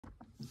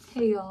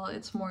Hey y'all,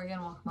 it's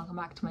Morgan. Welcome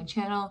back to my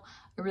channel.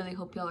 I really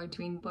hope y'all are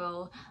doing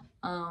well.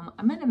 I'm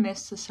gonna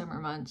miss the summer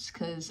months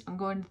because I'm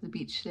going to the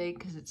beach today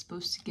because it's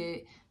supposed to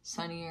get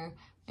sunnier,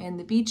 and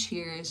the beach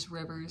here is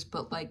rivers,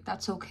 but like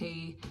that's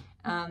okay.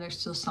 There's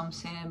still some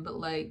sand, but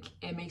like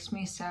it makes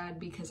me sad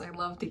because I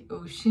love the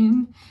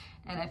ocean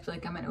and I feel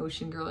like I'm an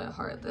ocean girl at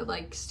heart that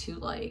likes to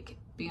like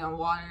be in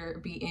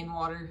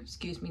water,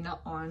 excuse me, not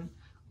on,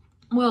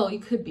 well, you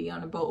could be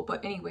on a boat,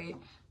 but anyway,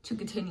 to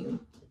continue.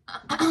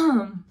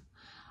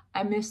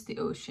 I miss the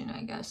ocean,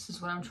 I guess,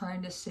 is what I'm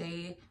trying to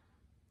say.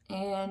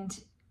 And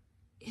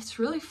it's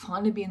really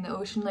fun to be in the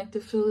ocean, like to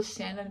feel the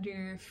sand under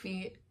your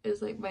feet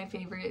is like my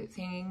favorite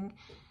thing.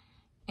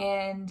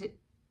 And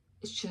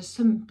it's just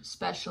some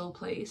special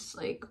place,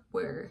 like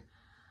where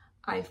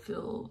I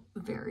feel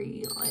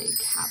very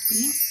like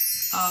happy.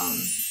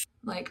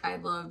 Like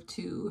I'd love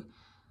to,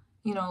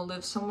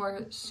 live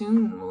somewhere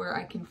soon where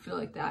I can feel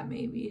like that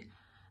maybe.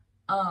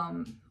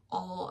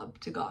 All up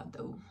to God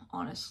though,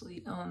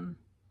 honestly.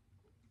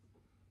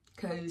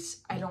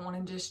 Because I don't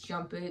want to just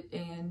jump it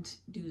and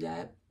do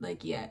that,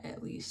 like, yet,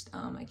 at least.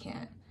 I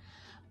can't.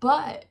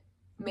 But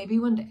maybe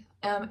one day.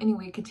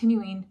 Anyway,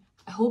 continuing,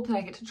 I hope that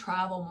I get to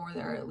travel more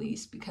there at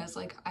least, because,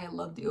 like, I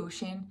love the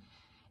ocean,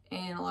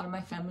 and a lot of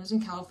my family's in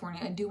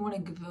California. I do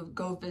want to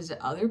go visit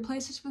other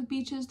places with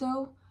beaches,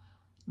 though.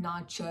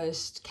 Not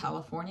just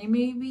California,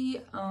 maybe.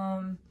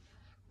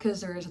 Because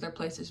there is other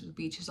places with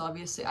beaches,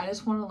 obviously. I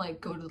just want to, like,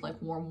 go to,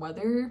 like, warm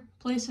weather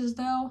places,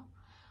 though.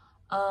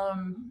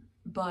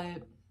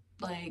 But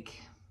like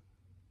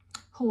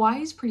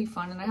Hawaii is pretty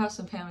fun, and I have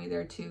some family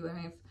there too, and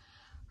I've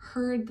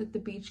heard that the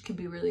beach can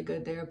be really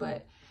good there,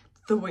 but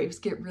the waves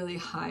get really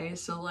high.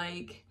 So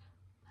like,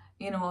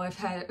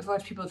 I've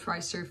watched people try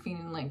surfing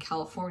in like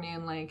California,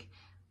 and like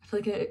I feel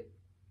like it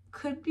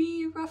could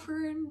be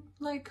rougher in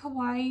like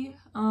Hawaii.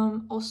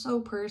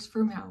 Also prayers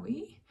for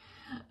Maui.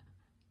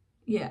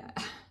 Yeah.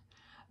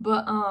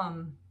 But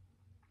I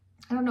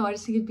don't know, I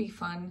just think it'd be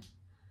fun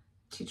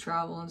to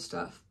travel and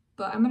stuff.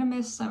 But I'm gonna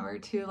miss summer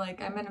too.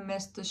 Like I'm gonna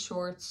miss the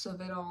shorts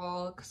of it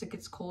all because it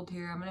gets cold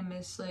here. I'm gonna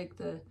miss like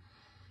the,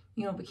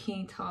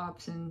 bikini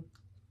tops and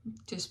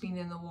just being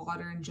in the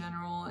water in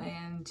general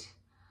and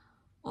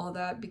all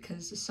that,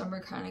 because the summer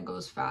kind of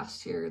goes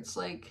fast here. It's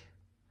like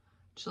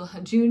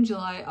June,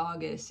 July,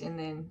 August, and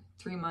then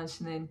 3 months,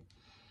 and then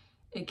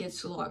it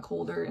gets a lot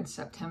colder in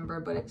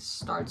September, but it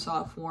starts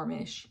off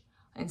warmish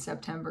in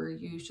September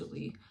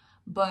usually,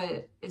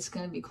 but it's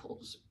gonna be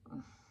cold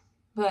soon.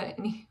 But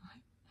anyway,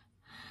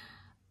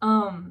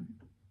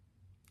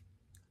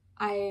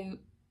 I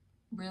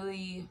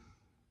really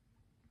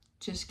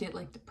just get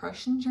like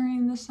depression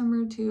during the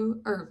summer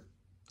too, or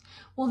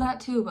well, that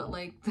too, but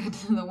like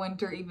the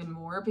winter even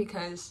more,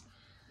 because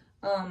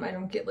I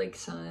don't get like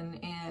sun,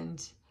 and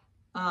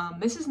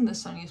this isn't the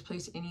sunniest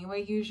place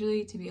anyway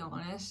usually, to be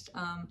honest.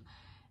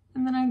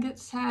 And then I get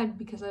sad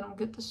because I don't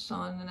get the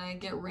sun, and I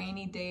get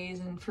rainy days,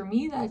 and for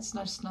me that's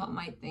just not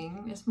my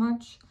thing as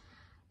much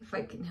if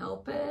I can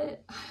help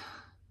it.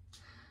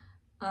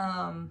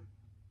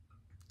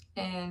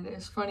 And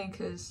it's funny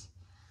because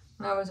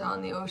when I was out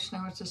in the ocean,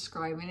 I was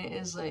describing it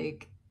as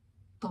like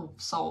the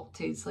salt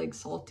tastes like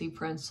salty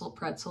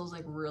pretzels,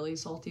 like really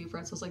salty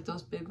pretzels, like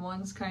those big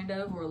ones kind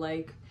of, or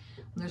like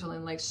there's only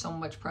like so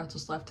much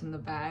pretzels left in the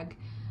bag.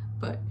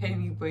 But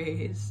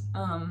anyways,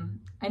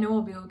 I know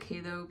I'll be okay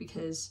though,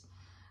 because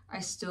I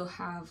still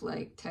have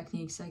like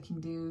techniques I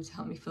can do to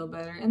help me feel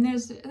better. And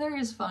there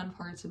is fun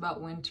parts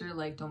about winter,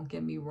 like don't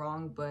get me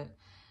wrong, but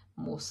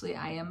mostly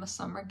I am a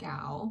summer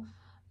gal.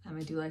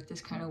 I do like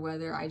this kind of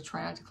weather. I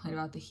try not to complain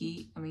about the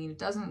heat. I mean,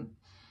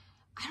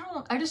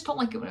 I just don't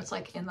like it when it's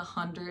like in the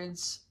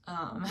hundreds,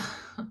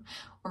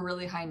 or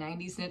really high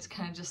 90s, and it's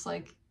kind of just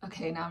like,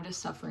 okay, now I'm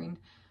just suffering.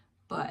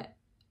 But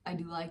I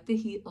do like the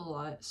heat a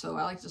lot, so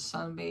I like to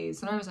sunbathe.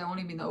 Sometimes I won't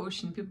even be in the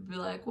ocean. People be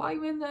like, why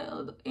you ain't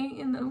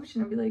in the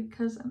ocean? I'd be like,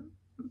 cause I'm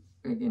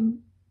freaking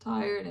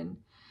tired, and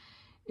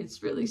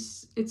it's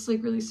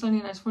like really sunny,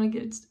 and I just want to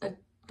get a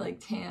like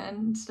tan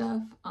and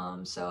stuff.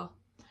 So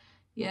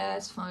yeah,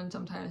 it's fun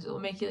sometimes. It'll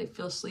make you like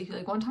feel sleepy.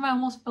 Like one time I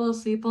almost fell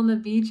asleep on the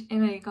beach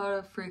and I got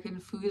a freaking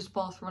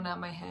foosball thrown at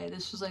my head.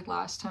 This was like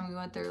last time we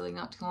went there, like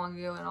not too long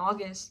ago in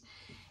August.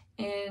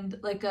 And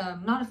like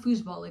not a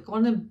foosball, like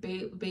one of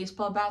the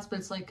baseball bats, but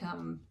it's like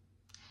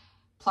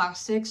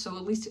plastic, so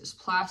at least it was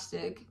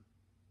plastic.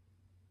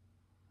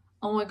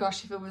 Oh my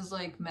gosh, if it was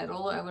like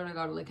metal, I would have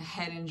got like a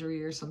head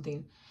injury or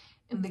something.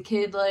 And the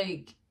kid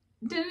like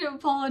didn't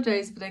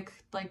apologize, but I could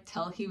like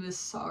tell he was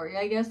sorry,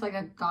 I guess. Like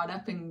I got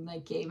up and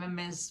like gave him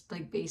his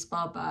like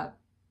baseball bat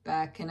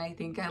back, and I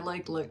think I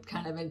like looked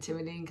kind of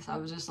intimidating because I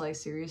was just like,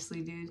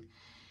 seriously, dude.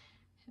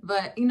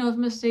 But if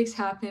mistakes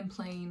happen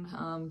playing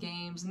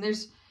games, and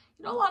there's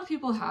a lot of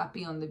people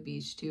happy on the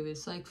beach too.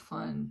 It's like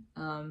fun.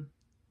 I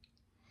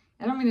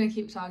don't mean to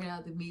keep talking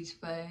about the beach,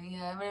 but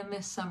yeah, I'm gonna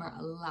miss summer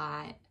a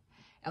lot.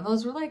 And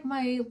those were like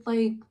my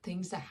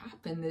things that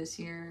happened this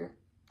year.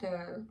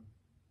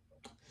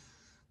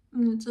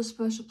 It's a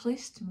special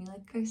place to me,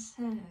 like I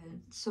said.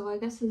 So I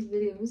guess this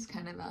video is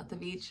kind of about the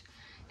beach.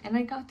 And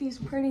I got these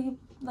pretty,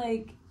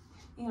 like,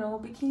 you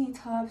know, bikini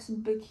tops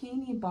and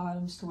bikini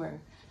bottoms to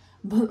wear.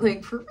 But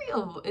like for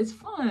real, it's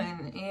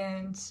fun.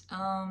 And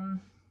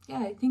yeah,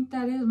 I think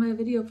that is my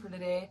video for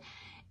today.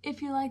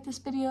 If you like this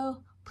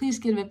video, please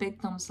give it a big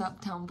thumbs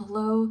up down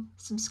below.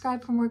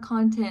 Subscribe for more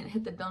content.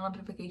 Hit the bell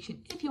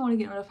notification if you want to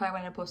get notified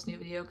when I post a new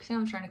video, because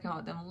I'm trying to come out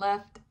with them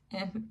left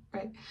and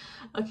right.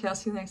 Okay, I'll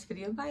see you in the next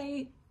video.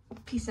 Bye.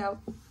 Peace out.